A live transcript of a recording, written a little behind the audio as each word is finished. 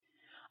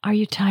Are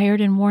you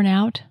tired and worn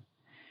out?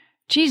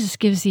 Jesus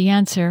gives the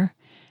answer.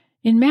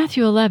 In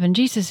Matthew 11,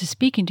 Jesus is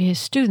speaking to his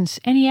students,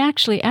 and he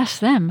actually asks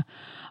them,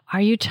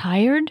 are you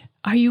tired?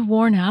 Are you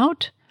worn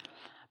out?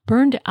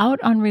 Burned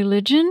out on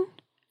religion?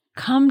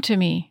 Come to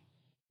me.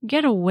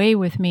 Get away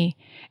with me,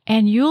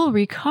 and you'll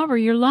recover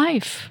your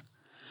life.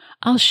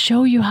 I'll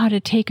show you how to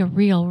take a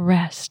real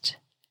rest.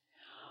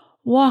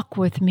 Walk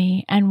with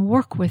me and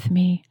work with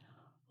me.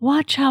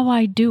 Watch how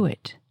I do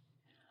it.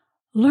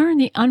 Learn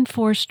the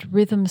unforced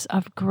rhythms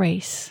of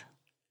grace.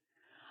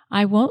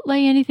 I won't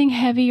lay anything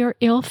heavy or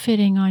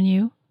ill-fitting on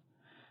you.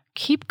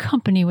 Keep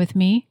company with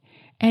me,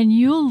 and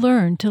you'll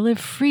learn to live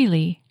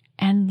freely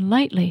and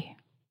lightly.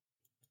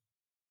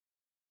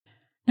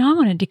 Now I'm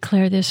going to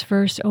declare this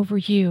verse over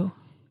you.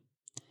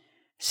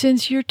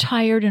 Since you're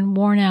tired and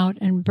worn out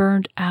and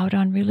burned out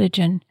on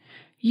religion,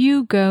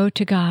 you go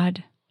to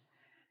God.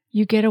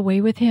 You get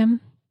away with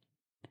Him,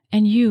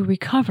 and you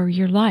recover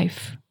your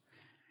life.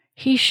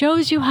 He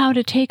shows you how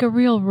to take a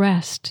real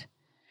rest.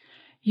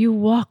 You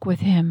walk with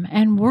Him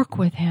and work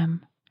with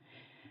Him.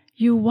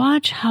 You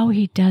watch how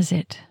He does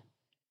it.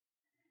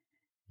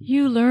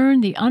 You learn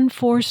the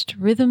unforced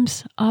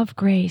rhythms of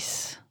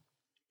grace.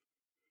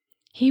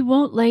 He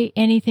won't lay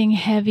anything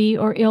heavy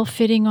or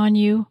ill-fitting on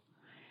you.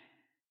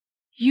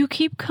 You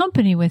keep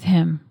company with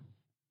Him,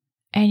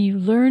 and you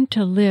learn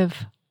to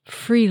live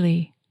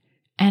freely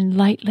and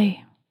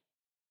lightly.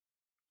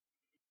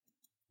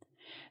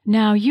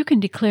 Now you can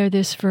declare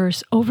this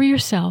verse over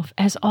yourself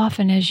as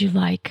often as you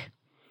like.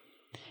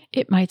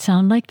 It might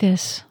sound like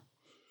this.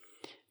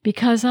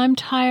 Because I'm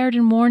tired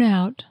and worn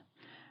out,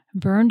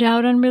 burned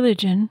out on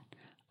religion,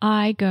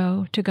 I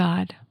go to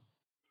God.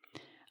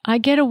 I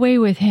get away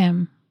with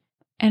Him,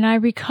 and I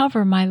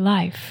recover my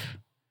life.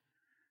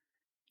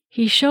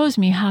 He shows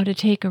me how to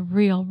take a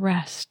real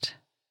rest.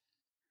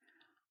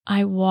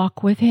 I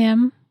walk with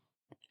Him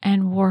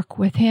and work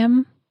with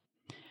Him.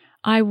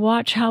 I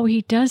watch how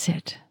He does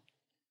it.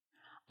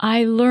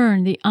 I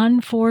learn the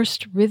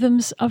unforced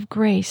rhythms of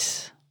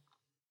grace.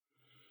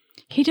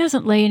 He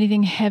doesn't lay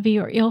anything heavy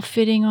or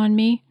ill-fitting on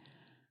me.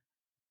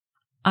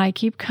 I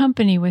keep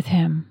company with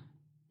Him,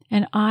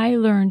 and I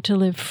learn to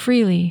live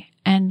freely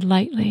and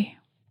lightly.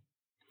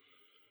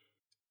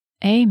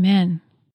 Amen.